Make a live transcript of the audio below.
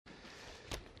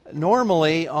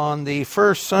Normally, on the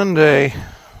first Sunday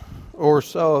or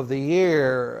so of the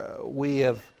year, we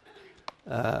have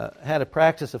had a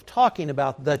practice of talking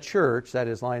about the church, that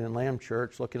is Lion and Lamb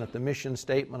Church, looking at the mission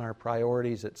statement, our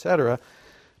priorities, etc.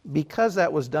 Because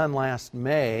that was done last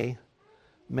May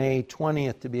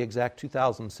 20th to be exact,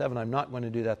 2007, I'm not going to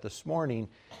do that this morning.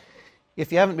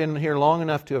 If you haven't been here long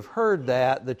enough to have heard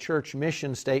that, the church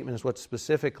mission statement is what's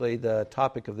specifically the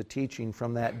topic of the teaching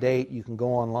from that date. You can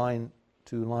go online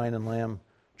to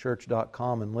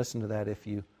lionandlambchurch.com and listen to that if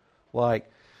you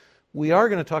like. We are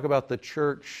going to talk about the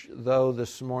church, though,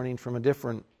 this morning from a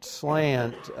different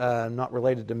slant, not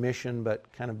related to mission,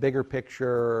 but kind of bigger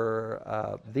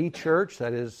picture. The church,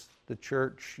 that is the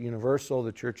church universal,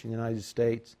 the church in the United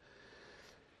States,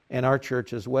 and our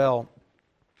church as well.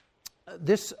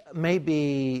 This may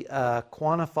be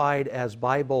quantified as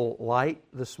Bible light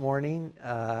this morning.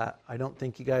 I don't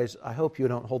think you guys, I hope you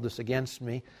don't hold this against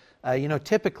me.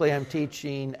 Typically I'm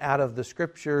teaching out of the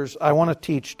Scriptures. I want to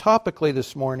teach topically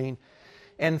this morning.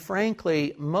 And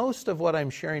frankly, most of what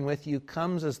I'm sharing with you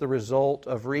comes as the result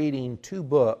of reading 2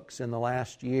 books in the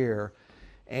last year.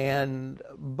 And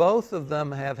both of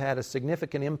them have had a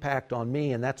significant impact on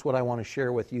me, and that's what I want to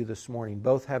share with you this morning.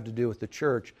 Both have to do with the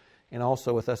church and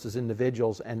also with us as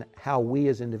individuals and how we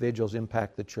as individuals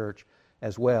impact the church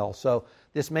as well. So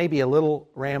this may be a little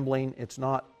rambling. It's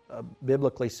not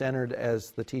biblically centered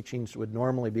as the teachings would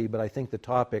normally be, but I think the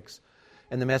topics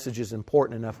and the message is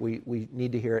important enough. We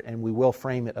need to hear it, and we will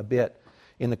frame it a bit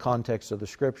in the context of the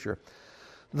Scripture.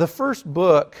 The first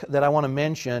book that I want to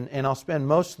mention, and I'll spend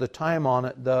most of the time on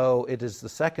it, though it is the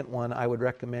second one I would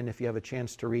recommend if you have a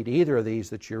chance to read either of these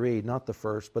that you read, not the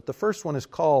first. But the first one is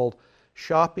called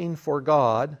Shopping for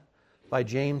God by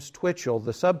James Twitchell.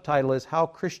 The subtitle is How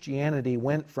Christianity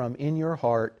Went from In Your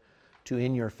Heart to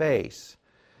In Your Face.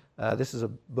 This is a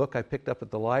book I picked up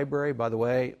at the library. By the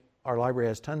way, our library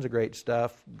has tons of great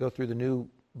stuff. Go through the new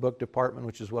book department,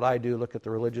 which is what I do, look at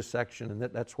the religious section, and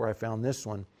that's where I found this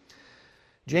one.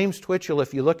 James Twitchell,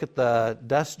 if you look at the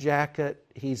dust jacket,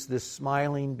 he's this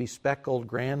smiling, bespectacled,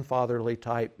 grandfatherly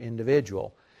type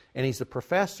individual. And he's a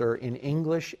professor in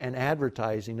English and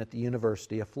advertising at the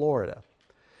University of Florida.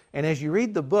 And as you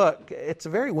read the book, it's a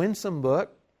very winsome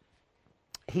book.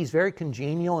 He's very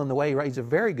congenial in the way he writes. He's a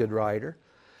very good writer.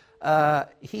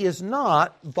 He is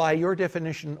not, by your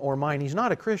definition or mine, he's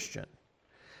not a Christian.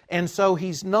 And so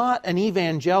he's not an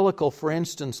evangelical, for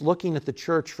instance, looking at the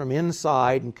church from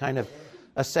inside and kind of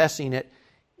assessing it.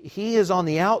 He is on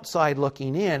the outside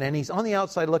looking in, and he's on the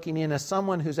outside looking in as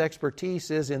someone whose expertise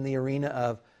is in the arena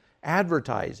of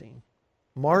advertising,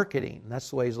 marketing. That's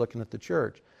the way he's looking at the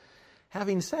church.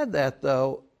 Having said that,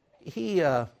 though, he's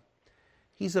a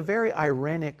very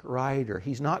ironic writer.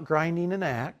 He's not grinding an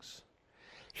axe.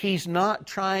 He's not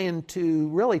trying to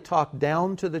really talk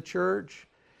down to the church.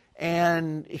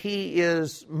 And he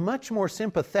is much more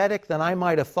sympathetic than I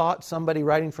might have thought somebody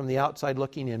writing from the outside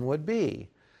looking in would be.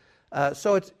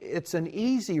 So it's an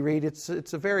easy read. It's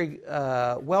a very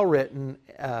well-written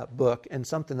book and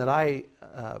something that I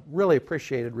really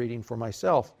appreciated reading for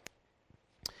myself.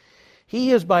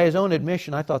 He is, by his own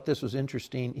admission, I thought this was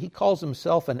interesting, he calls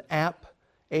himself an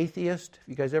app-atheist. Have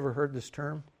you guys ever heard this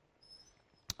term?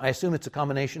 I assume it's a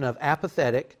combination of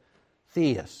apathetic,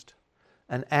 theist.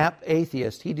 An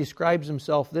app-atheist. He describes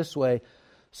himself this way: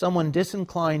 someone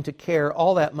disinclined to care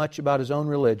all that much about his own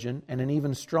religion and an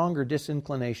even stronger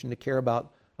disinclination to care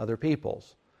about other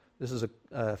people's. This is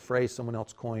a phrase someone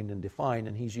else coined and defined,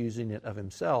 and he's using it of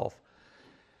himself.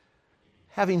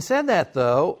 Having said that,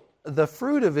 though, the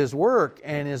fruit of his work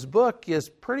and his book is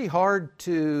pretty hard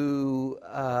to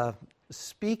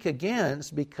speak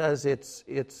against because it's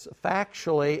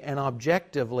factually and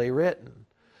objectively written.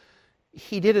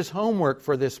 He did his homework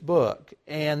for this book,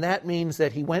 and that means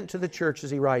that he went to the churches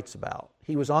he writes about.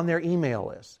 He was on their email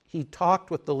list. He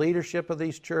talked with the leadership of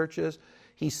these churches.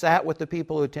 He sat with the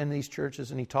people who attend these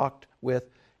churches, and he talked with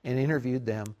and interviewed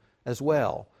them as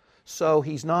well. So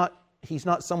he's not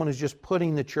someone who's just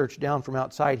putting the church down from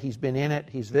outside. He's been in it,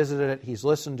 he's visited it, he's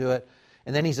listened to it,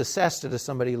 and then he's assessed it as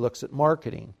somebody who looks at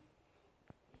marketing.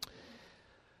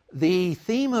 The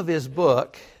theme of his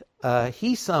book,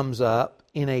 he sums up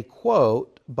in a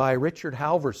quote by Richard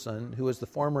Halverson, who was the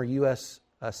former U.S.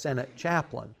 Senate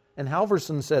chaplain. And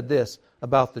Halverson said this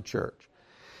about the church: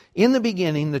 "In the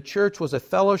beginning, the church was a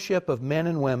fellowship of men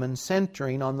and women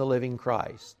centering on the living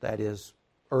Christ." That is,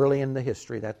 early in the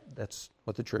history, that's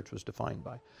what the church was defined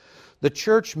by. The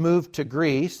church moved to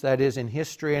Greece, that is, in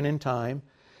history and in time,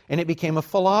 and it became a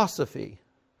philosophy.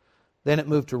 Then it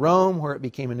moved to Rome, where it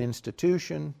became an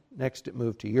institution. Next, it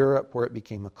moved to Europe, where it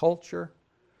became a culture.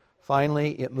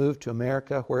 Finally, it moved to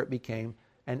America, where it became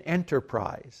an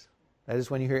enterprise. That is,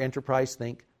 when you hear enterprise,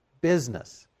 think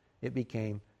business. It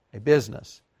became a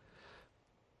business.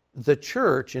 The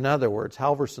church, in other words,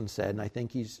 Halverson said, and I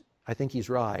think he's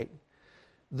right,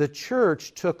 the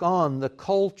church took on the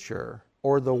culture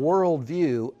or the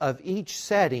worldview of each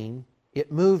setting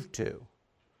it moved to.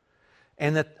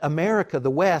 And that America,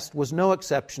 the West, was no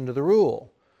exception to the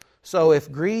rule. So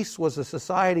if Greece was a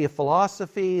society of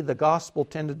philosophy, the gospel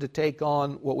tended to take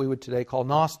on what we would today call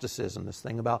Gnosticism, this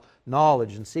thing about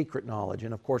knowledge and secret knowledge.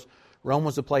 And of course, Rome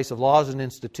was a place of laws and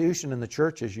institution, and the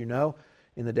church, as you know,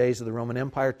 in the days of the Roman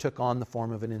Empire, took on the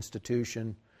form of an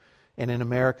institution. And in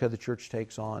America, the church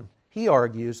takes on, he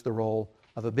argues, the role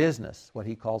of a business, what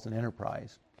he calls an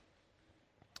enterprise.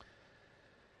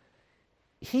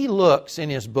 He looks in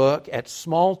his book at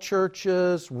small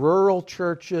churches, rural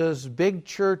churches, big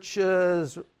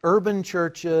churches, urban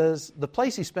churches. The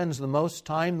place he spends the most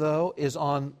time, though, is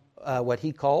on what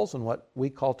he calls and what we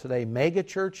call today mega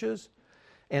churches.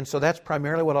 And so that's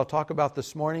primarily what I'll talk about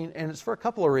this morning. And it's for a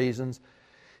couple of reasons.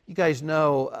 You guys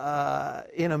know,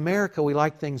 in America, we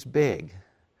like things big.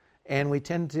 And we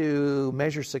tend to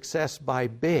measure success by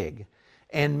big.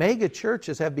 And mega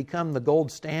churches have become the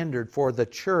gold standard for the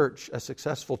church, a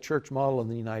successful church model in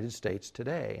the United States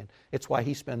today. And it's why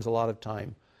he spends a lot of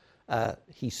time,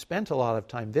 he spent a lot of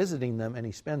time visiting them, and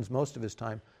he spends most of his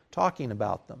time talking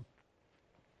about them.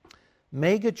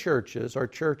 Mega churches are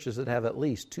churches that have at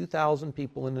least 2,000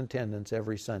 people in attendance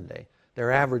every Sunday.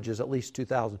 Their average is at least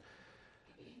 2,000.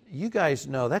 You guys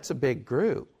know that's a big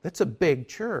group. That's a big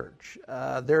church.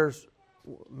 There's,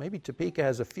 maybe Topeka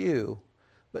has a few,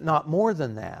 but not more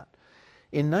than that.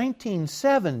 In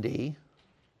 1970,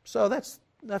 so that's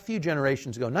a few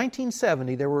generations ago,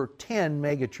 1970, there were 10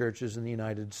 megachurches in the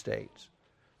United States.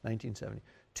 1970.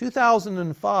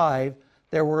 2005,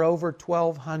 there were over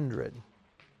 1,200.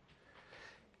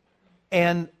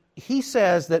 And he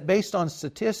says that based on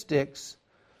statistics,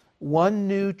 one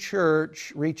new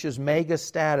church reaches mega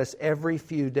status every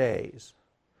few days.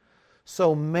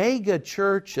 So mega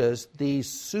churches, these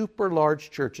super large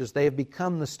churches, they have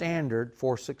become the standard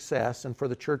for success and for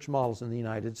the church models in the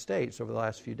United States over the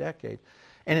last few decades.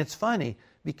 And it's funny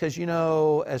because, you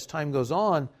know, as time goes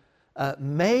on,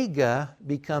 mega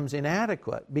becomes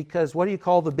inadequate because what do you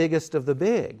call the biggest of the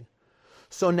big?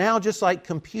 So now, just like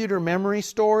computer memory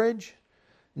storage,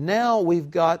 now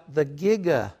we've got the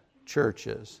giga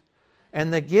churches.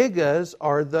 And the gigas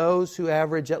are those who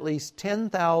average at least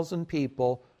 10,000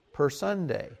 people per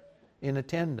Sunday in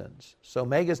attendance. So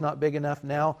mega is not big enough.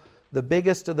 Now the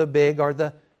biggest of the big are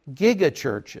the giga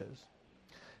churches.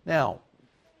 Now,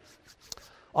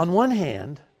 on one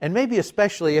hand, and maybe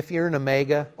especially if you're in a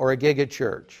mega or a giga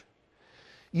church,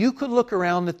 you could look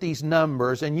around at these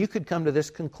numbers and you could come to this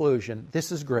conclusion: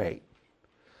 this is great.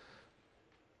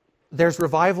 There's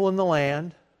revival in the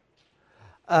land.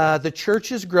 The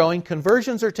church is growing.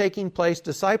 Conversions are taking place.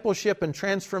 Discipleship and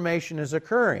transformation is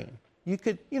occurring. You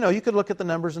could look at the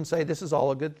numbers and say this is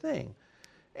all a good thing.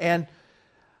 And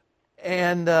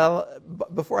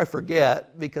before I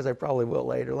forget, because I probably will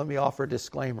later, let me offer a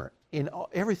disclaimer. In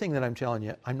everything that I'm telling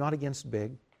you, I'm not against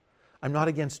big. I'm not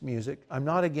against music. I'm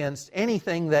not against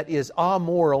anything that is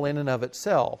amoral in and of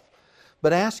itself.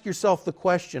 But ask yourself the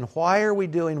question: why are we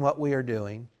doing what we are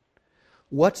doing?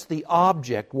 What's the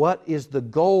object? What is the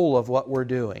goal of what we're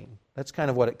doing? That's kind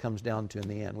of what it comes down to in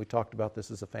the end. We talked about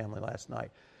this as a family last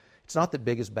night. It's not that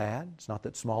big is bad. It's not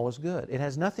that small is good. It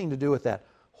has nothing to do with that.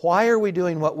 Why are we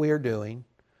doing what we are doing?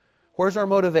 Where's our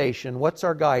motivation? What's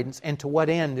our guidance? And to what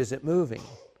end is it moving?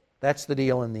 That's the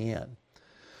deal in the end.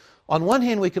 On one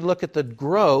hand, we could look at the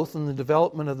growth and the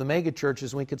development of the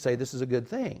megachurches and we could say this is a good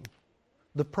thing.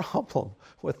 The problem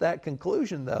with that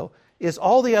conclusion, though, is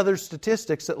all the other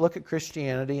statistics that look at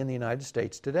Christianity in the United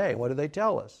States today. What do they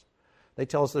tell us? They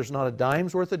tell us there's not a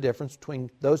dime's worth of difference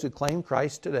between those who claim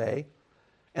Christ today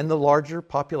and the larger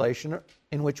population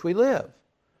in which we live.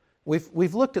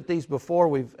 We've looked at these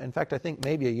before. In fact, I think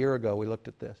maybe a year ago we looked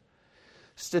at this.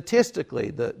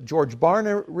 Statistically, the George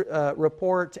Barna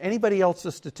report, anybody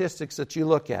else's statistics that you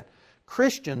look at,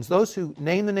 Christians, those who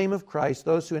name the name of Christ,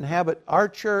 those who inhabit our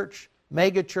church,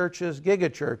 mega churches,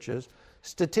 giga churches,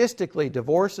 statistically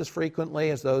divorce as frequently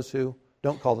as those who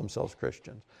don't call themselves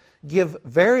Christians. Give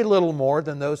very little more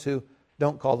than those who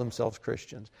don't call themselves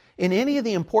Christians. In any of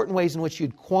the important ways in which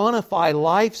you'd quantify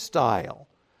lifestyle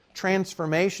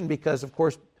transformation, because of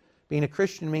course being a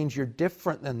Christian means you're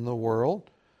different than the world.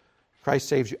 Christ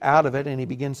saves you out of it and He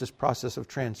begins this process of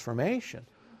transformation.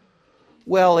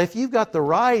 Well, if you've got the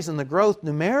rise and the growth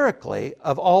numerically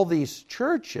of all these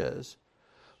churches,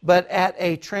 but at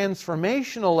a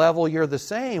transformational level you're the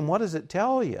same, what does it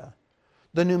tell you?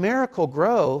 The numerical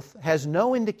growth has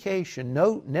no indication,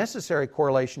 no necessary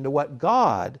correlation to what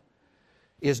God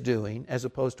is doing as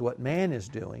opposed to what man is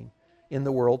doing in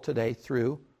the world today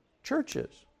through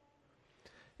churches.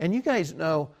 And you guys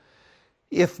know,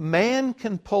 if man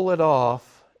can pull it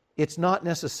off, it's not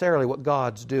necessarily what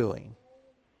God's doing.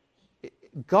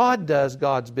 God does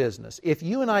God's business. If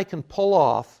you and I can pull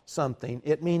off something,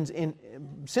 it means,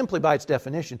 simply by its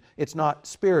definition, it's not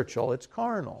spiritual, it's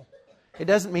carnal. It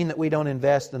doesn't mean that we don't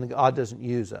invest and God doesn't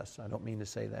use us. I don't mean to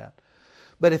say that.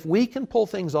 But if we can pull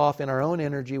things off in our own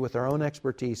energy, with our own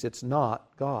expertise, it's not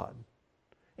God.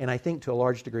 And I think to a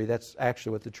large degree that's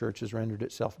actually what the church has rendered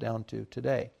itself down to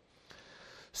today.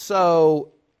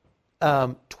 So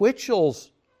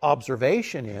Twitchell's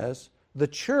observation is the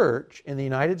church in the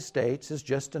United States is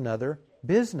just another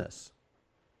business.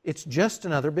 It's just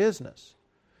another business.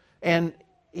 And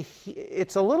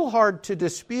it's a little hard to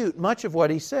dispute much of what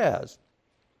he says.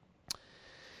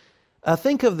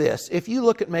 Think of this. If you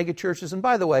look at megachurches, and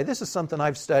by the way, this is something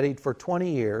I've studied for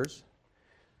 20 years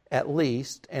at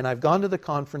least, and I've gone to the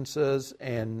conferences,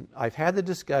 and I've had the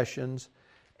discussions,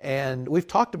 and we've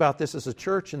talked about this as a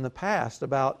church in the past,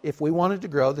 about if we wanted to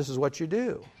grow, this is what you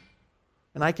do.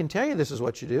 And I can tell you this is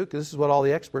what you do, because this is what all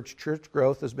the experts, church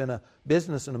growth has been a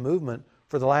business and a movement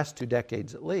for the last 2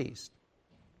 decades at least.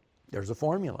 There's a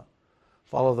formula.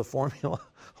 Follow the formula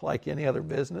like any other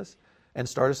business and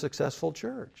start a successful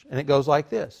church. And it goes like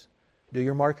this. Do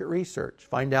your market research.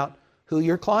 Find out who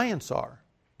your clients are.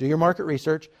 Do your market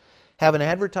research. Have an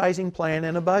advertising plan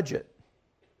and a budget.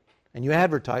 And you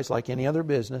advertise like any other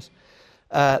business.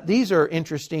 These are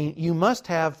interesting. You must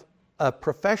have a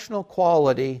professional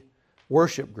quality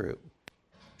worship group.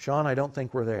 Sean, I don't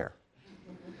think we're there.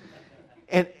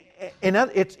 And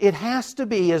it has to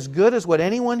be as good as what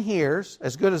anyone hears,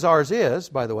 as good as ours is,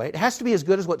 by the way. It has to be as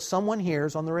good as what someone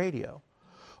hears on the radio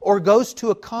or goes to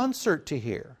a concert to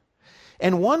hear.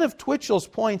 And one of Twitchell's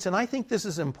points, and I think this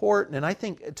is important, and I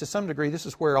think to some degree this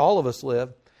is where all of us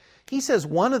live, he says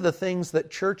one of the things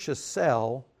that churches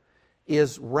sell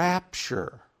is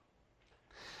rapture,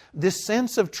 this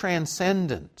sense of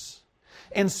transcendence.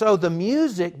 And so the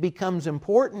music becomes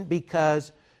important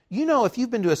because, you know, if you've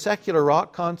been to a secular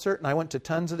rock concert, and I went to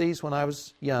tons of these when I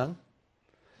was young,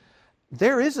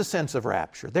 there is a sense of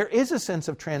rapture. There is a sense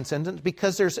of transcendence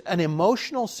because there's an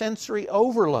emotional sensory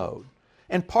overload.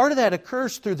 And part of that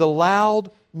occurs through the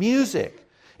loud music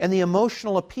and the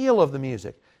emotional appeal of the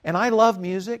music. And I love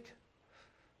music.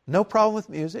 No problem with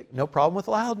music. No problem with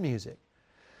loud music.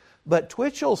 But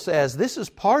Twitchell says this is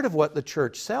part of what the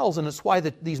church sells, and it's why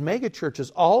these mega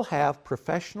churches all have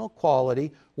professional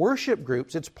quality worship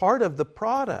groups. It's part of the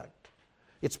product.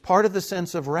 It's part of the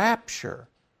sense of rapture.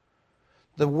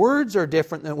 The words are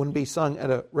different than would be sung at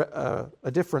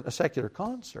a secular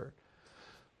concert.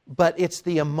 But it's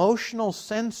the emotional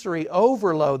sensory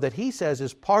overload that he says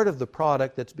is part of the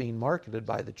product that's being marketed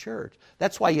by the church.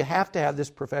 That's why you have to have this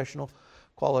professional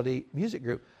quality music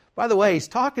group. By the way, he's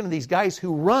talking to these guys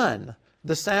who run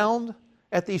the sound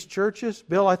at these churches.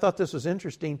 Bill, I thought this was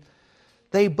interesting.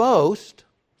 They boast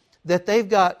that they've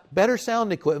got better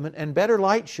sound equipment and better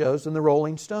light shows than the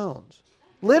Rolling Stones.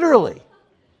 Literally.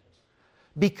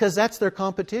 Because that's their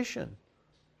competition.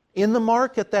 In the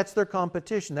market, that's their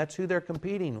competition. That's who they're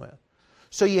competing with.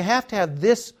 So you have to have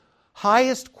this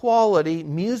highest quality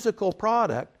musical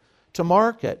product to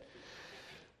market.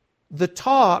 The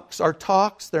talks are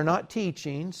talks, they're not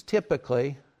teachings,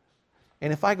 typically.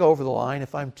 And if I go over the line,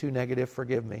 if I'm too negative,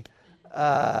 forgive me.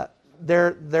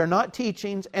 They're not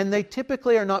teachings, and they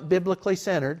typically are not biblically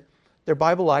centered. They're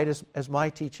Bible light, as my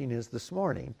teaching is this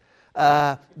morning.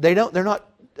 They're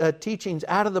not teachings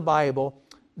out of the Bible.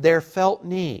 They're felt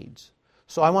needs.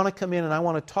 So I want to come in and I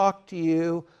want to talk to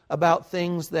you about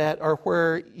things that are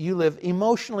where you live,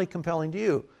 emotionally compelling to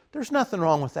you. There's nothing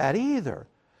wrong with that either.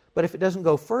 But if it doesn't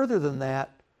go further than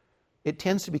that, it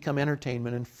tends to become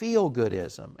entertainment and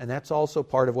feel-goodism. And that's also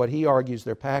part of what he argues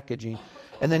they're packaging.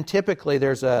 And then typically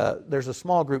there's a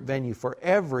small group venue for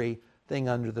everything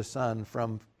under the sun,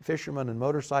 from fishermen and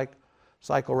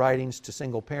motorcycle ridings to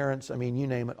single parents. I mean, you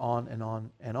name it, on and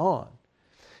on and on.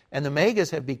 And the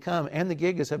megas have become, and the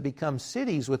gigas have become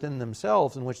cities within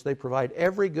themselves in which they provide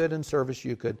every good and service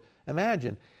you could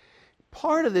imagine.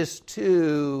 Part of this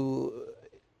too,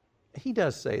 he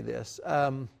does say this,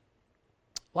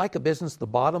 like a business, the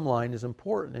bottom line is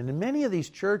important. And in many of these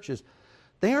churches,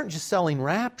 they aren't just selling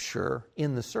rapture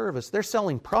in the service, they're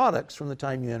selling products from the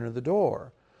time you enter the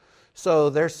door. So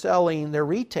they're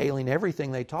retailing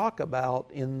everything they talk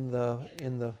about in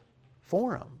the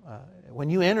forum. When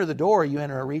you enter the door, you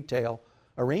enter a retail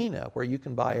arena where you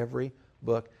can buy every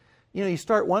book You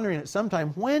start wondering at some time,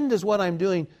 when does what I'm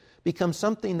doing become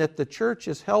something that the church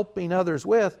is helping others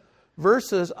with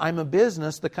versus I'm a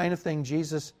business, the kind of thing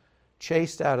Jesus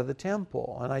chased out of the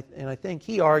temple? And I think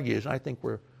he argues, and I think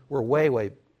we're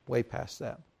way past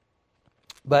that.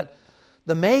 But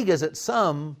the megas at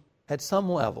some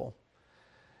level,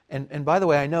 and by the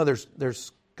way, I know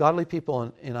there's godly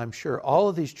people, and I'm sure all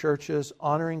of these churches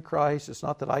honoring Christ. It's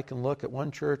not that I can look at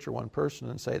one church or one person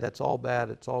and say that's all bad,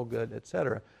 it's all good,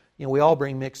 etc. We all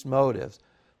bring mixed motives.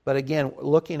 But again,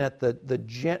 looking at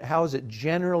how is it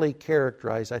generally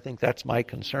characterized, I think that's my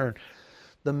concern.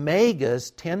 The megas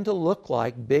tend to look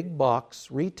like big box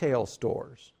retail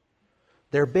stores.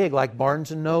 They're big, like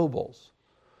Barnes and Nobles.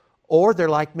 Or they're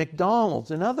like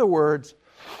McDonald's. In other words,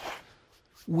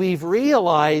 we've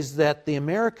realized that the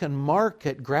American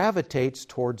market gravitates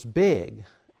towards big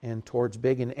in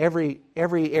every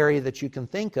area that you can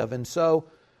think of. And so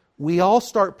we all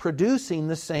start producing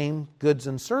the same goods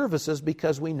and services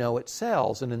because we know it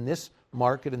sells. And in this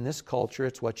market, in this culture,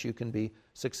 it's what you can be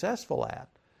successful at.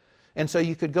 And so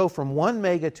you could go from one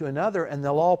mega to another and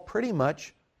they'll all pretty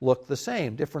much look the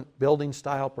same. Different building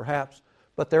style perhaps,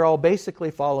 but they're all basically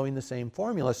following the same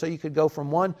formula. So you could go from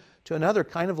one to another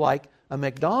kind of like a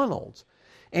McDonald's.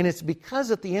 And it's because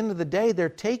at the end of the day they're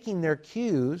taking their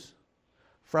cues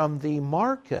from the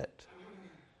market.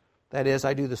 That is,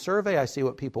 I do the survey, I see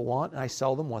what people want, and I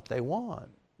sell them what they want.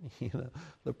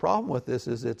 The problem with this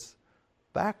is it's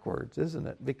backwards, isn't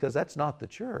it? Because that's not the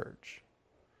church.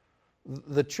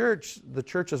 The church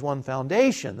is one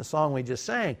foundation. The song we just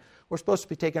sang, we're supposed to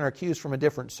be taking our cues from a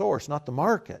different source, not the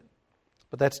market.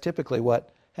 But that's typically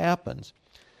what happens.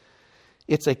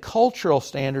 It's a cultural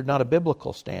standard, not a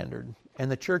biblical standard. And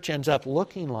the church ends up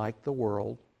looking like the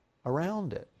world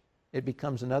around it. It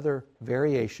becomes another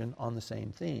variation on the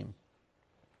same theme.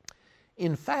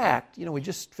 In fact, we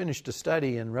just finished a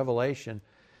study in Revelation.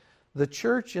 The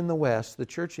church in the West, the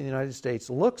church in the United States,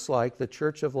 looks like the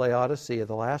church of Laodicea,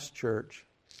 the last church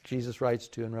Jesus writes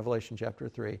to in Revelation chapter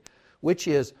 3, which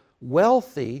is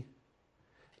wealthy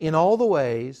in all the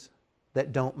ways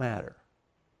that don't matter.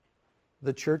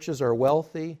 The churches are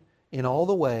wealthy in all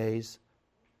the ways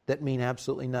that mean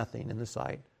absolutely nothing in the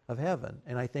sight of heaven.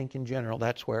 And I think in general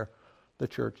that's where the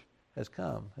church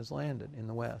has landed in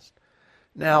the West.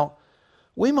 Now,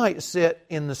 we might sit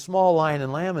in the small lion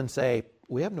and lamb and say,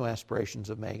 we have no aspirations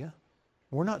of mega.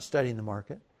 We're not studying the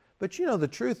market. But the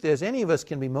truth is, any of us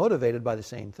can be motivated by the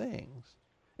same things.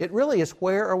 It really is,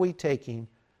 where are we taking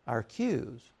our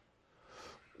cues?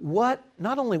 Not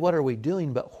only what are we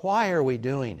doing, but why are we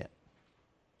doing it?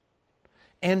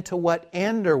 And to what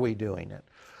end are we doing it?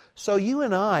 So you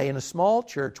and I, in a small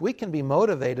church, we can be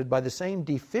motivated by the same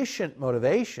deficient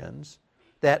motivations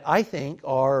that I think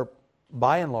are,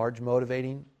 by and large,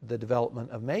 motivating the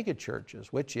development of mega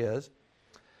churches, which is,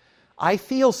 I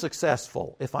feel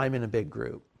successful if I'm in a big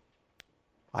group.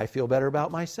 I feel better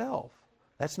about myself.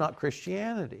 That's not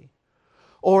Christianity.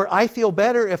 Or I feel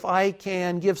better if I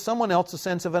can give someone else a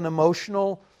sense of an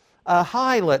emotional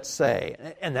high, let's say.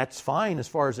 And that's fine as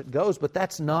far as it goes, but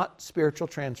that's not spiritual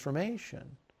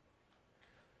transformation.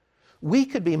 We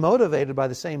could be motivated by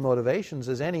the same motivations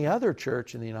as any other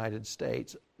church in the United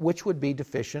States, which would be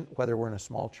deficient whether we're in a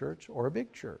small church or a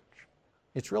big church.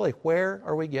 It's really, where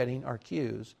are we getting our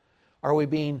cues? Are we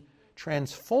being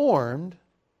transformed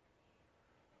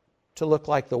to look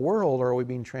like the world, or are we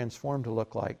being transformed to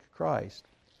look like Christ?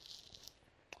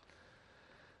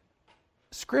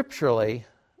 Scripturally,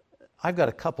 I've got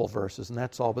a couple verses and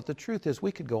that's all, but the truth is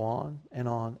we could go on and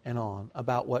on and on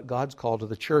about what God's call to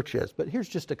the church is. But here's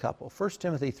just a couple. 1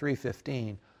 Timothy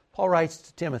 3:15. Paul writes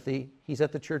to Timothy, he's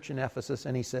at the church in Ephesus,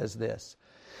 and he says this,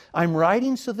 I'm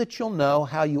writing so that you'll know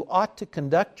how you ought to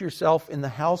conduct yourself in the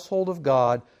household of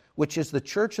God, which is the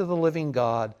church of the living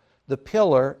God, the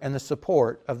pillar and the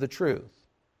support of the truth.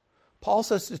 Paul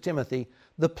says to Timothy,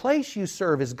 the place you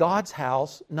serve is God's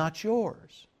house, not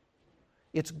yours.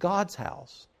 It's God's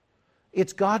house.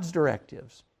 It's God's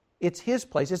directives. It's His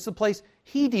place. It's the place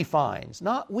He defines,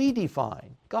 not we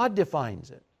define. God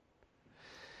defines it.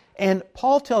 And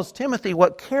Paul tells Timothy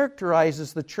what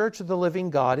characterizes the church of the living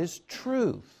God is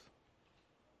truth.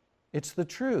 It's the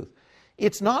truth.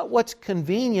 It's not what's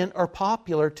convenient or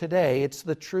popular today. It's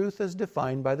the truth as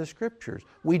defined by the Scriptures.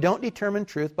 We don't determine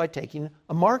truth by taking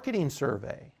a marketing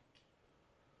survey.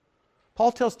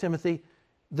 Paul tells Timothy,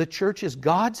 the church is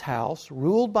God's house,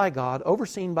 ruled by God,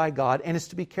 overseen by God, and is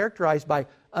to be characterized by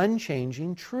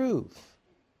unchanging truth.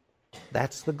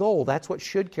 That's the goal. That's what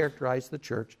should characterize the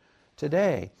church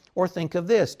today. Or think of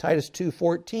this, Titus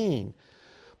 2:14.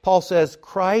 Paul says,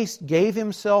 Christ gave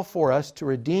Himself for us to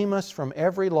redeem us from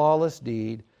every lawless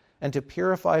deed and to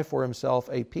purify for himself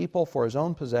a people for his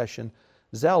own possession,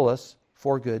 zealous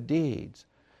for good deeds.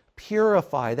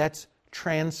 Purify, that's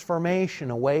transformation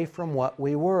away from what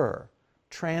we were.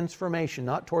 Transformation,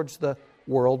 not towards the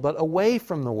world, but away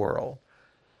from the world.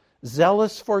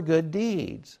 Zealous for good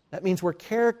deeds. That means we're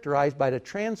characterized by the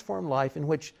transformed life in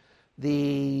which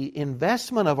the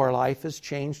investment of our life is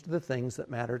changed to the things that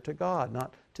matter to God,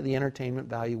 not to the entertainment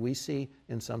value we see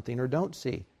in something or don't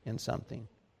see in something.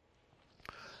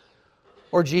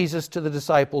 Or Jesus to the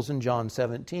disciples in John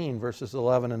 17, verses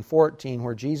 11 and 14,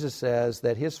 where Jesus says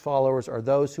that His followers are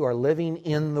those who are living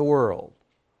in the world.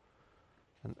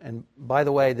 And by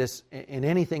the way, this, in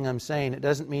anything I'm saying, it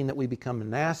doesn't mean that we become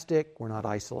monastic. We're not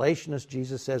isolationists.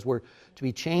 Jesus says we're to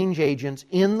be change agents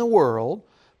in the world.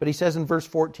 But He says in verse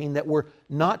 14 that we're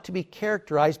not to be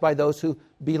characterized by those who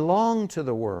belong to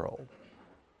the world.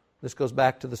 This goes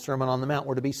back to the Sermon on the Mount.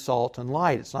 We're to be salt and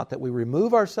light. It's not that we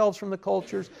remove ourselves from the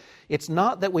cultures. It's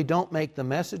not that we don't make the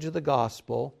message of the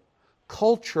gospel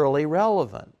culturally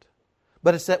relevant.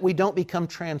 But it's that we don't become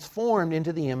transformed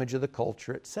into the image of the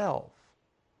culture itself.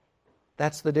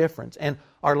 That's the difference. And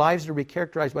our lives are to be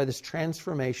characterized by this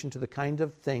transformation to the kind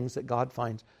of things that God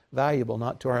finds valuable,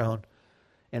 not to our own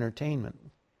entertainment.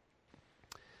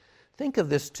 Think of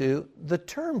this too. The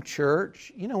term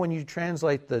church, when you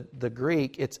translate the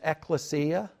Greek, it's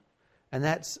ekklesia, and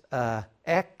that's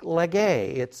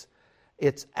ekklege.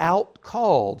 It's out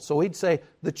called. So we'd say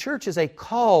the church is a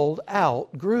called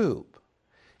out group.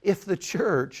 If the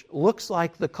church looks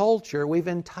like the culture, we've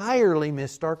entirely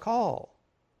missed our call.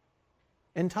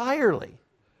 Entirely.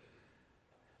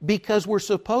 Because we're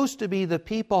supposed to be the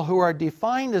people who are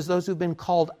defined as those who've been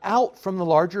called out from the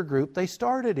larger group they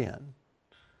started in.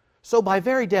 So by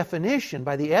very definition,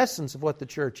 by the essence of what the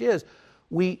church is,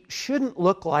 we shouldn't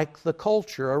look like the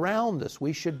culture around us.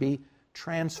 We should be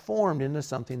transformed into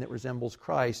something that resembles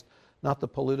Christ, not the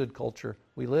polluted culture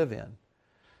we live in.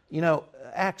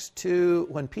 Acts 2,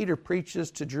 when Peter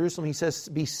preaches to Jerusalem, he says,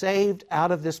 be saved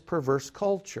out of this perverse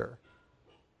culture.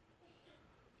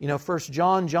 1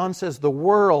 John says the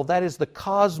world, that is the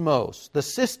cosmos, the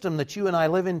system that you and I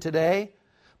live in today,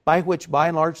 by which, by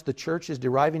and large, the church is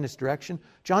deriving its direction.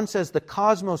 John says the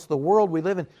cosmos, the world we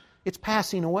live in, it's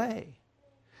passing away.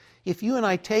 If you and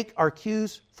I take our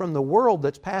cues from the world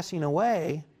that's passing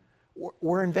away,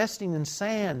 we're investing in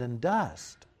sand and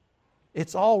dust.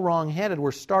 It's all wrong-headed.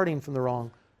 We're starting from the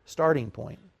wrong starting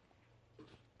point.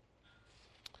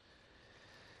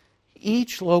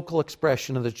 Each local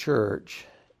expression of the church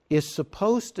is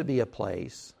supposed to be a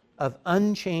place of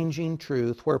unchanging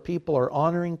truth where people are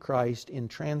honoring Christ in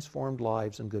transformed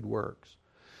lives and good works.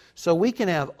 So we can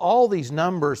have all these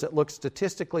numbers that look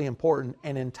statistically important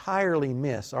and entirely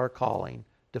miss our calling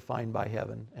defined by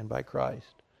heaven and by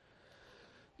Christ.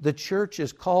 The church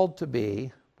is called to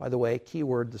be, by the way, key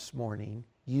word this morning,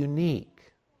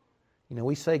 unique.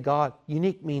 We say God,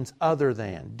 unique means other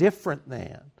than, different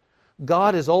than.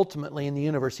 God is ultimately in the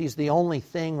universe. He's the only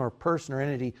thing or person or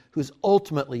entity who's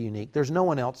ultimately unique. There's no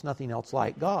one else, nothing else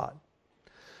like God.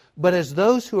 But as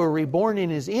those who are reborn in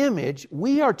His image,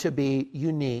 we are to be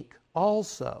unique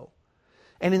also.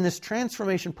 And in this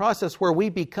transformation process where we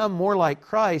become more like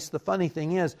Christ, the funny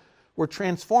thing is, we're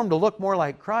transformed to look more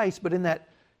like Christ, but in that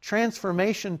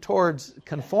transformation towards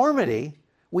conformity,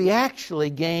 we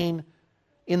actually gain,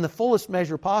 in the fullest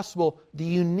measure possible, the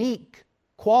unique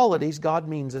qualities God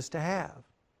means us to have.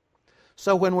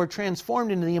 So when we're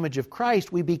transformed into the image of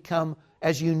Christ, we become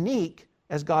as unique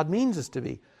as God means us to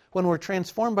be. When we're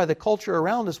transformed by the culture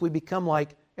around us, we become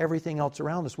like everything else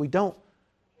around us. We don't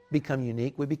become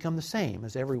unique, we become the same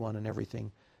as everyone and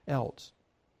everything else.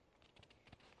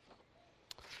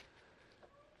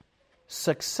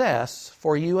 Success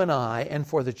for you and I and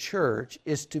for the church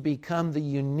is to become the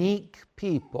unique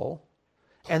people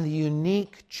and the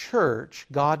unique church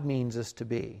God means us to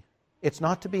be. It's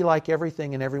not to be like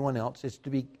everything and everyone else. It's to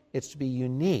be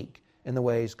unique in the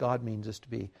ways God means us to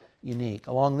be unique.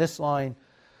 Along this line,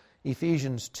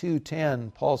 Ephesians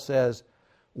 2:10, Paul says,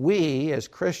 we as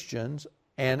Christians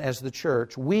and as the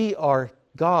church, we are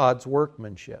God's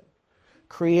workmanship,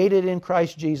 created in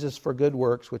Christ Jesus for good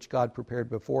works, which God prepared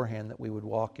beforehand that we would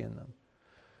walk in them.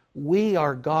 We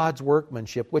are God's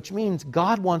workmanship, which means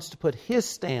God wants to put His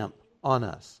stamp on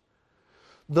us.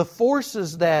 The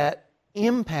forces that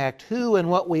impact who and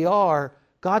what we are,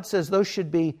 God says those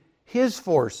should be His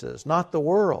forces, not the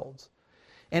world's.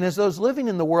 And as those living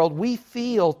in the world, we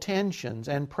feel tensions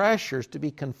and pressures to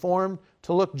be conformed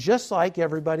to look just like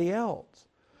everybody else.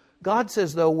 God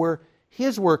says, though, we're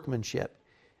His workmanship.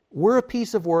 We're a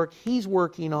piece of work. He's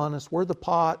working on us. We're the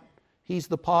pot. He's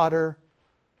the potter.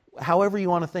 However you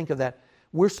want to think of that.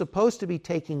 We're supposed to be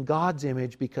taking God's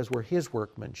image because we're His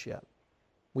workmanship.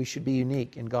 We should be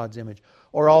unique in God's image.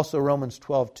 Or also Romans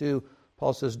 12:2,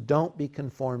 Paul says, don't be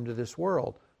conformed to this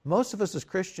world. Most of us as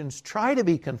Christians try to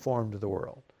be conformed to the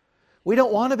world. We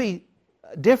don't want to be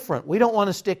different. We don't want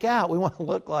to stick out. We want to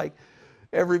look like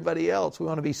everybody else. We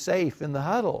want to be safe in the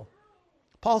huddle.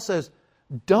 Paul says,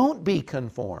 don't be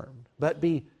conformed, but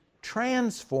be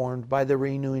transformed by the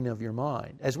renewing of your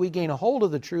mind. As we gain a hold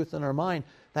of the truth in our mind,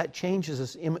 that changes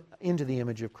us into the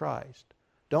image of Christ.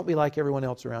 Don't be like everyone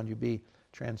else around you. Be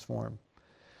transformed.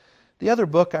 The other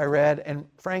book I read, and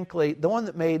frankly, the one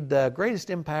that made the greatest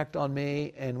impact on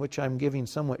me, and which I'm giving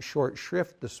somewhat short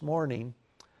shrift this morning,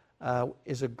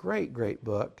 is a great, great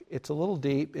book. It's a little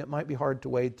deep. It might be hard to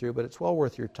wade through, but it's well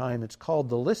worth your time. It's called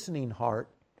The Listening Heart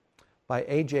by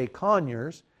A.J.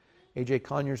 Conyers. A.J.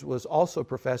 Conyers was also a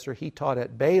professor. He taught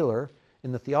at Baylor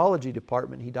in the theology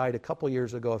department. He died a couple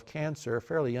years ago of cancer, a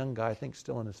fairly young guy, I think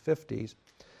still in his 50s.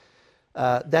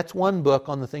 That's one book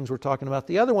on the things we're talking about.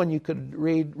 The other one you could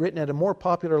read, written at a more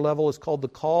popular level, is called The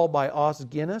Call by Os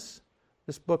Guinness.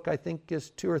 This book, I think,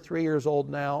 is 2 or 3 years old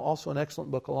now. Also an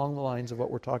excellent book along the lines of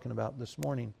what we're talking about this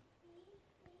morning.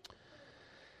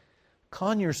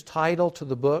 Conyers' title to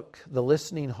the book, The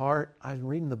Listening Heart, I'm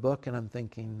reading the book and I'm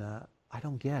thinking, I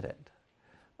don't get it.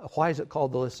 Why is it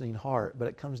called The Listening Heart? But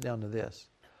it comes down to this.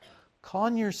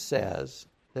 Conyers says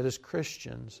that as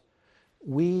Christians,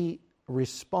 we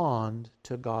respond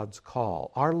to God's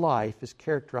call. Our life is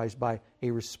characterized by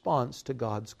a response to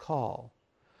God's call.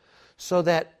 So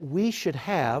that we should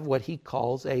have what he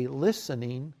calls a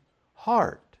listening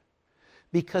heart.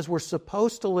 Because we're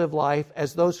supposed to live life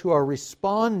as those who are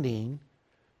responding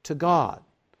to God.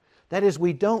 That is,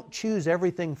 we don't choose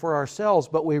everything for ourselves,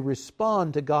 but we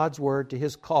respond to God's word, to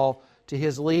His call, to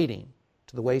His leading,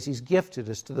 to the ways He's gifted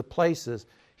us, to the places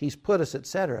He's put us,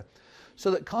 etc.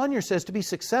 So that Conyers says to be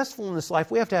successful in this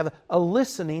life, we have to have a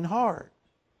listening heart.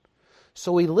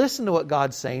 So we listen to what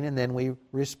God's saying and then we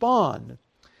respond.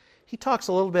 He talks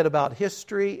a little bit about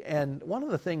history, and one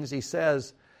of the things he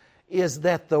says is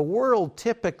that the world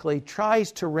typically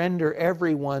tries to render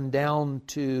everyone down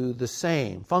to the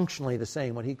same, functionally the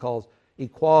same, what he calls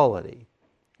equality.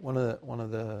 One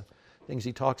of the things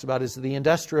he talks about is the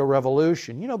Industrial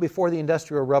Revolution. You know, before the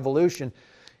Industrial Revolution,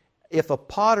 if a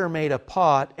potter made a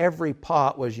pot, every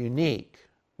pot was unique,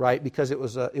 right? Because it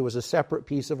was a separate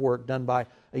piece of work done by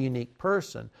a unique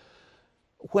person.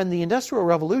 When the Industrial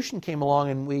Revolution came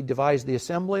along and we devised the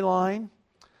assembly line,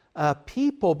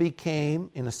 people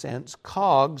became, in a sense,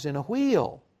 cogs in a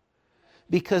wheel.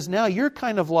 Because now you're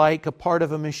kind of like a part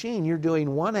of a machine. You're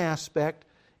doing one aspect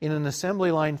in an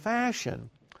assembly line fashion.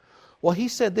 Well, he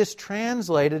said this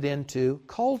translated into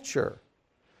culture.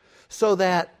 So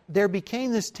that there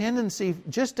became this tendency,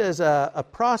 just as a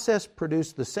process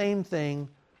produced the same thing,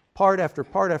 part after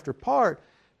part after part,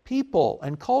 people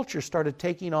and culture started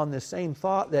taking on this same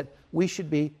thought that we should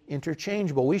be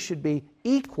interchangeable, we should be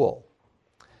equal.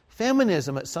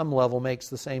 Feminism at some level makes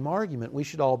the same argument. We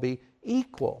should all be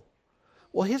equal.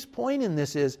 Well, his point in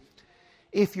this is,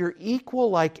 if you're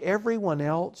equal like everyone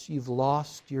else, you've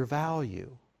lost your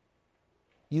value.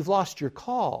 You've lost your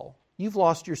call. You've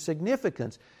lost your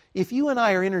significance. If you and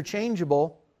I are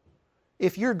interchangeable,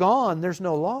 if you're gone, there's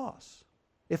no loss.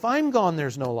 If I'm gone,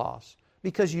 there's no loss,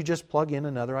 because you just plug in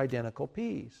another identical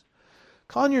piece.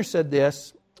 Conyers said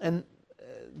this, and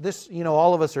this,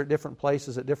 all of us are at different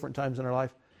places at different times in our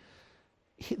life.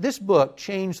 This book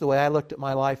changed the way I looked at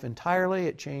my life entirely.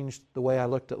 It changed the way I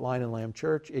looked at Lion and Lamb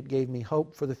Church. It gave me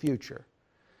hope for the future.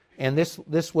 And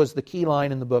this was the key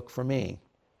line in the book for me.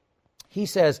 He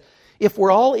says, if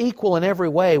we're all equal in every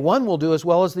way, one will do as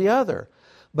well as the other.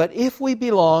 But if we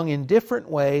belong in different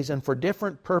ways and for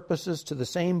different purposes to the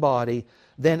same body,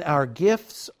 then our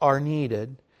gifts are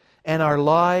needed and our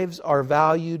lives are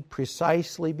valued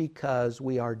precisely because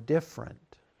we are different.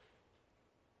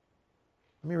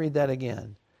 Let me read that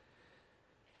again.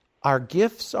 Our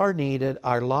gifts are needed,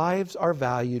 our lives are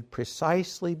valued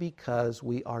precisely because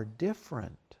we are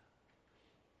different.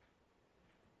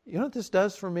 You know what this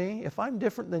does for me? If I'm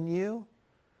different than you,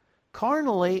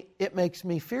 carnally, it makes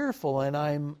me fearful and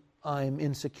I'm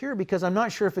insecure because I'm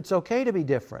not sure if it's okay to be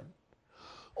different.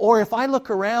 Or if I look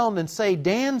around and say,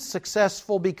 Dan's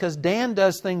successful because Dan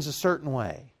does things a certain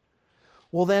way.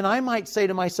 Well, then I might say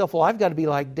to myself, well, I've got to be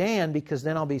like Dan because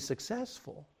then I'll be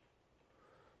successful.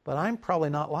 But I'm probably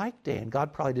not like Dan.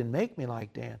 God probably didn't make me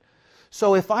like Dan.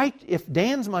 So if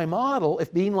Dan's my model,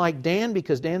 if being like Dan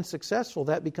because Dan's successful,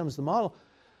 that becomes the model,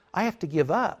 I have to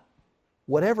give up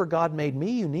whatever God made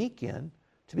me unique in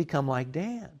to become like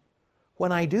Dan.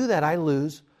 When I do that, I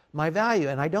lose my value.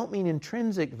 And I don't mean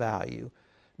intrinsic value,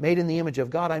 Made in the image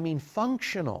of God, I mean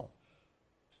functional.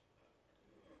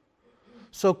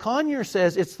 So Conyer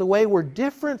says it's the way we're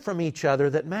different from each other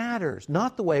that matters,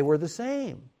 not the way we're the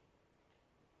same.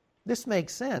 This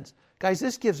makes sense. Guys,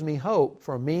 this gives me hope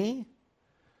for me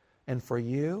and for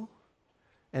you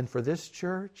and for this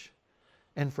church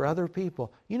and for other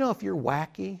people. You know, if you're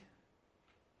wacky,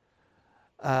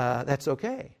 that's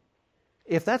okay.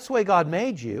 If that's the way God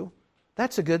made you,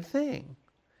 that's a good thing.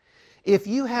 If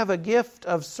you have a gift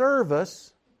of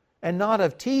service and not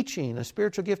of teaching, a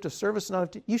spiritual gift of service,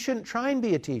 not of you shouldn't try and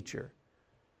be a teacher.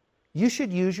 You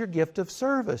should use your gift of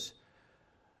service.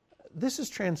 This is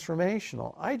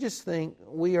transformational. I just think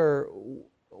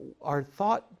our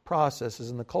thought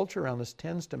processes and the culture around us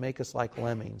tends to make us like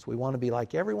lemmings. We want to be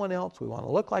like everyone else. We want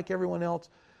to look like everyone else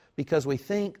because we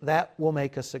think that will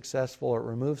make us successful or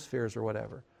remove fears or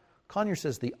whatever. Conyer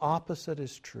says the opposite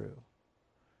is true.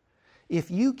 If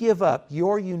you give up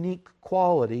your unique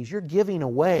qualities, you're giving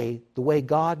away the way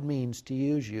God means to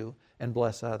use you and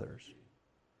bless others.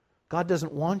 God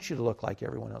doesn't want you to look like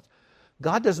everyone else.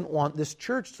 God doesn't want this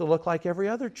church to look like every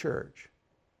other church.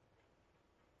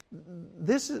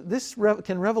 This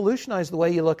can revolutionize the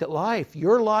way you look at life,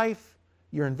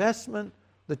 your investment,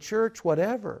 the church,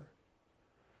 whatever.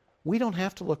 We don't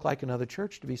have to look like another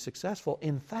church to be successful.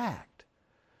 In fact,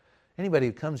 anybody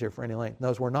who comes here for any length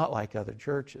knows we're not like other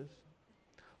churches.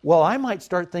 Well, I might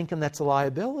start thinking that's a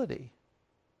liability.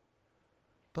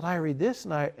 But I read this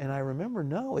and I remember,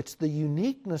 no, it's the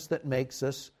uniqueness that makes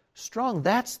us strong.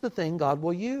 That's the thing God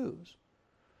will use.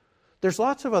 There's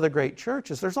lots of other great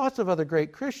churches. There's lots of other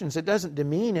great Christians. It doesn't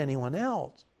demean anyone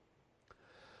else.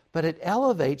 But it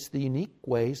elevates the unique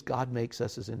ways God makes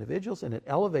us as individuals, and it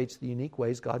elevates the unique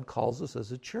ways God calls us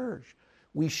as a church.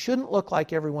 We shouldn't look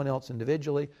like everyone else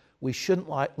individually. We shouldn't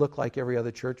look like every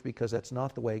other church because that's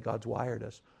not the way God's wired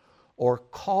us or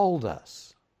called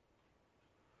us.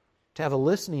 To have a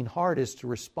listening heart is to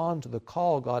respond to the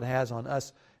call God has on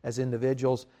us as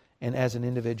individuals and as an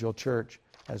individual church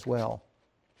as well.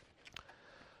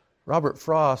 Robert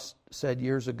Frost said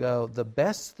years ago, the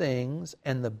best things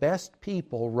and the best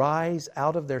people rise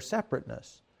out of their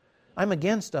separateness. I'm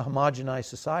against a homogenized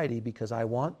society because I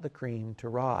want the cream to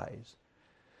rise.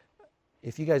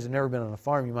 If you guys have never been on a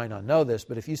farm, you might not know this,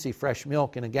 but if you see fresh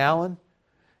milk in a gallon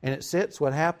and it sits,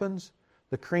 what happens?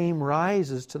 The cream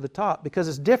rises to the top because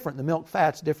it's different. The milk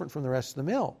fat's different from the rest of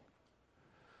the milk.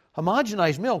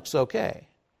 Homogenized milk's okay.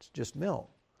 It's just milk.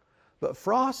 But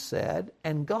Frost said,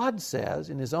 and God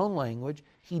says in His own language,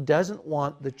 He doesn't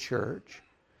want the church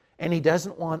and He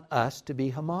doesn't want us to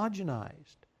be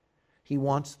homogenized. He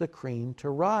wants the cream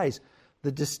to rise.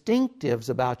 The distinctives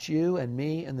about you and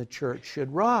me and the church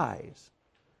should rise.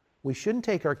 We shouldn't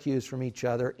take our cues from each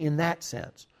other in that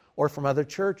sense, or from other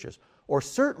churches, or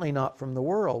certainly not from the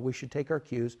world. We should take our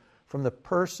cues from the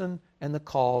person and the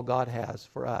call God has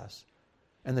for us,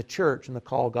 and the church and the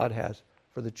call God has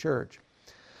for the church.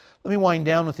 Let me wind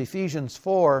down with Ephesians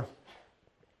 4.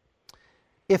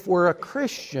 If we're a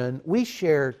Christian, we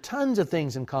share tons of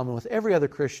things in common with every other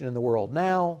Christian in the world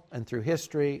now and through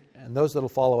history and those that will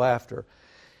follow after.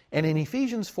 And in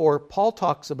Ephesians 4, Paul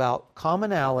talks about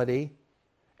commonality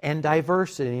and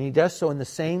diversity, and he does so in the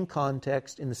same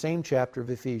context, in the same chapter of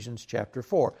Ephesians chapter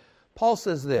 4. Paul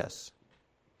says this,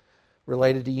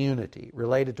 related to unity,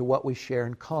 related to what we share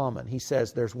in common. He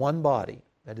says there's one body,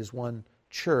 that is one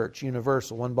church,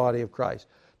 universal, one body of Christ.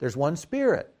 There's one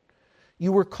Spirit.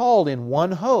 You were called in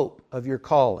one hope of your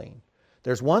calling.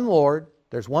 There's one Lord,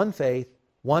 there's one faith,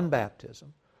 one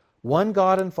baptism, one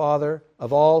God and Father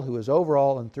of all, who is over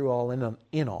all and through all and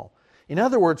in all. In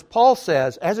other words, Paul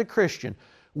says, as a Christian,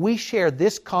 we share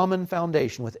this common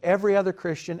foundation with every other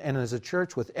Christian and as a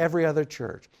church with every other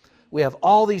church. We have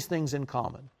all these things in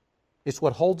common. It's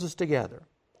what holds us together.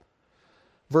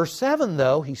 Verse 7,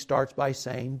 though, he starts by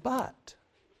saying, but.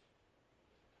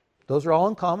 Those are all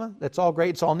in common. That's all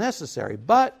great. It's all necessary.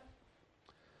 But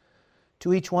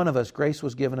to each one of us, grace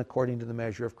was given according to the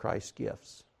measure of Christ's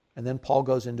gifts. And then Paul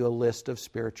goes into a list of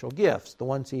spiritual gifts. The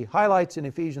ones he highlights in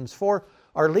Ephesians 4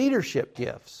 are leadership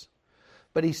gifts.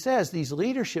 But he says these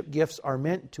leadership gifts are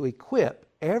meant to equip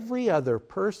every other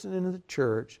person in the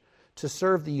church to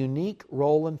serve the unique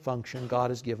role and function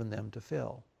God has given them to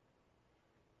fill.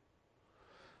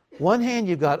 One hand,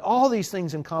 you've got all these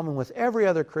things in common with every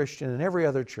other Christian and every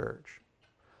other church.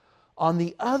 On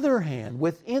the other hand,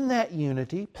 within that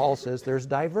unity, Paul says there's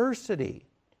diversity.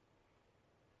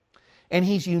 And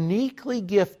he's uniquely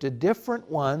gifted different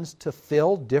ones to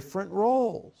fill different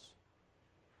roles.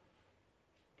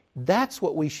 That's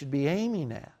what we should be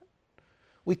aiming at.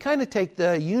 We kind of take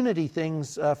the unity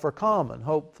things for common,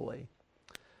 hopefully.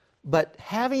 But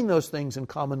having those things in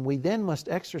common, we then must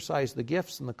exercise the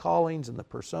gifts and the callings and the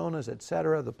personas,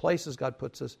 etc., the places God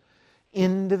puts us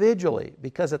individually.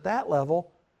 Because at that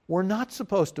level, we're not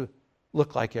supposed to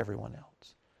look like everyone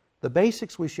else. The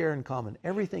basics we share in common.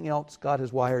 Everything else God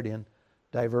has wired in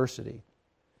diversity.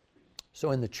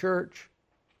 So in the church,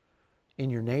 in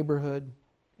your neighborhood,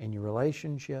 in your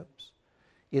relationships,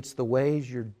 it's the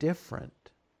ways you're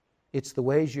different. It's the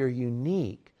ways you're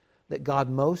unique that God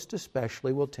most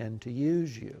especially will tend to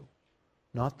use you,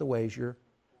 not the ways you're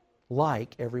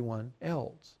like everyone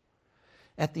else.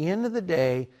 At the end of the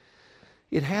day,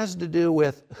 it has to do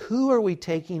with who are we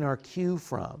taking our cue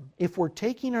from. If we're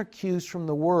taking our cues from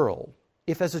the world,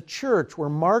 if as a church we're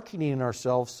marketing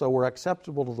ourselves so we're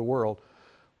acceptable to the world,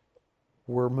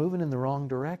 we're moving in the wrong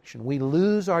direction. We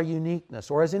lose our uniqueness.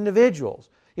 Or as individuals,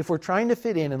 if we're trying to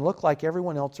fit in and look like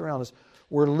everyone else around us,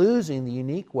 we're losing the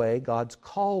unique way God's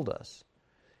called us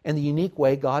and the unique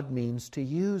way God means to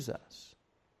use us.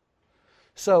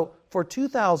 So for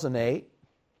 2008,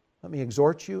 let me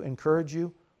exhort you, encourage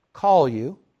you, call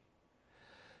you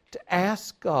to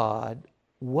ask God,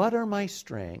 what are my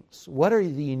strengths? What are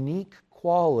the unique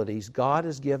qualities God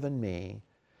has given me?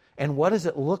 And what does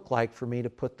it look like for me to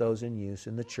put those in use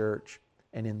in the church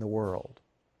and in the world?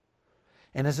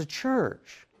 And as a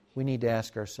church, we need to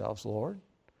ask ourselves, Lord,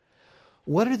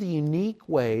 what are the unique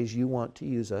ways you want to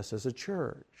use us as a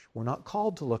church? We're not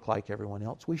called to look like everyone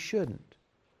else. We shouldn't.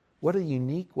 What are the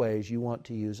unique ways you want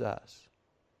to use us?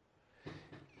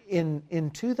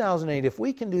 In 2008, if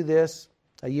we can do this,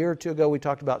 a year or two ago we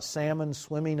talked about salmon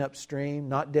swimming upstream,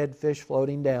 not dead fish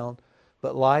floating down,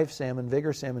 but live salmon,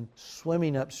 vigor salmon,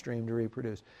 swimming upstream to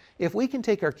reproduce. If we can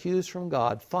take our cues from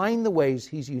God, find the ways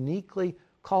He's uniquely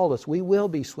called us, we will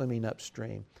be swimming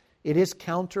upstream. It is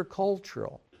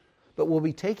countercultural, but we'll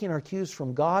be taking our cues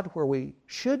from God where we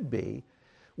should be,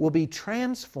 we'll be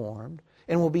transformed,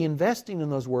 and we'll be investing in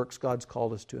those works God's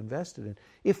called us to invest it in.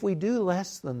 If we do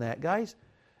less than that, guys,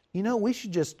 we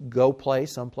should just go play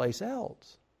someplace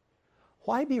else.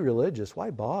 Why be religious? Why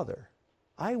bother?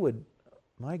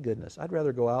 My goodness, I'd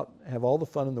rather go out and have all the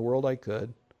fun in the world I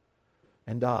could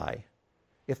and die,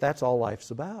 if that's all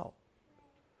life's about.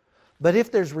 But if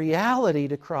there's reality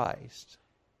to Christ,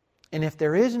 and if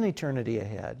there is an eternity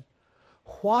ahead,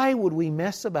 why would we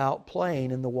mess about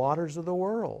playing in the waters of the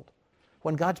world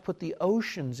when God's put the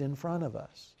oceans in front of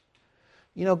us?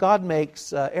 God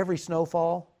makes every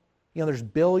snowfall. There's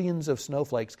billions of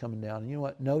snowflakes coming down. And you know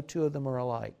what? No two of them are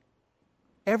alike.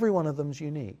 Every one of them's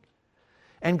unique.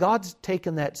 And God's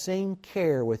taken that same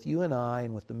care with you and I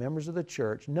and with the members of the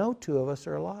church. No two of us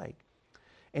are alike.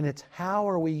 And it's how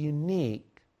are we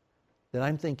unique that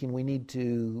I'm thinking we need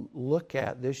to look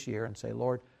at this year and say,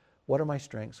 Lord, what are my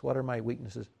strengths? What are my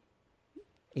weaknesses?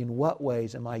 In what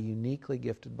ways am I uniquely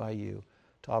gifted by you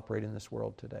to operate in this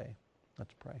world today?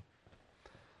 Let's pray.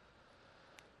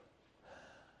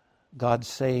 God,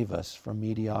 save us from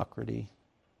mediocrity.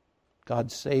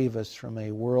 God, save us from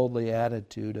a worldly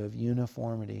attitude of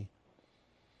uniformity,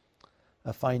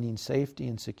 of finding safety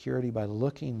and security by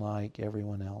looking like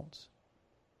everyone else,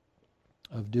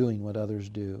 of doing what others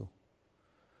do.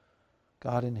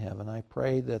 God in heaven, I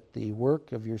pray that the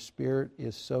work of your Spirit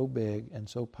is so big and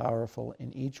so powerful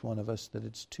in each one of us that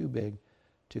it's too big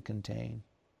to contain.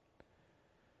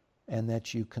 And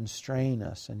that you constrain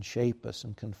us and shape us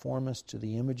and conform us to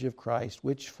the image of Christ,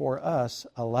 which for us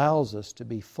allows us to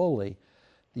be fully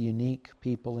the unique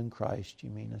people in Christ you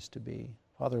mean us to be.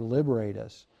 Father, liberate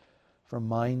us from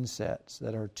mindsets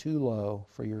that are too low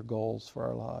for your goals for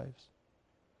our lives.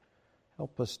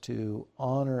 Help us to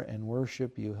honor and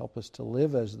worship you. Help us to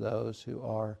live as those who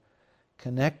are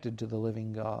connected to the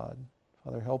living God.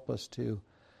 Father, help us to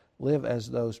live as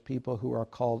those people who are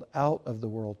called out of the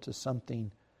world to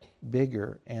something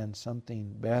bigger and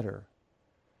something better.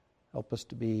 Help us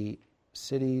to be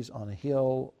cities on a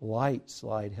hill, lights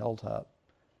light held up,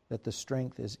 that the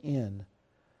strength is in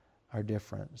our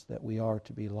difference, that we are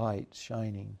to be lights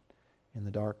shining in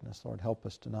the darkness. Lord, help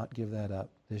us to not give that up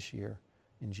this year.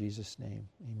 In Jesus' name,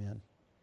 amen.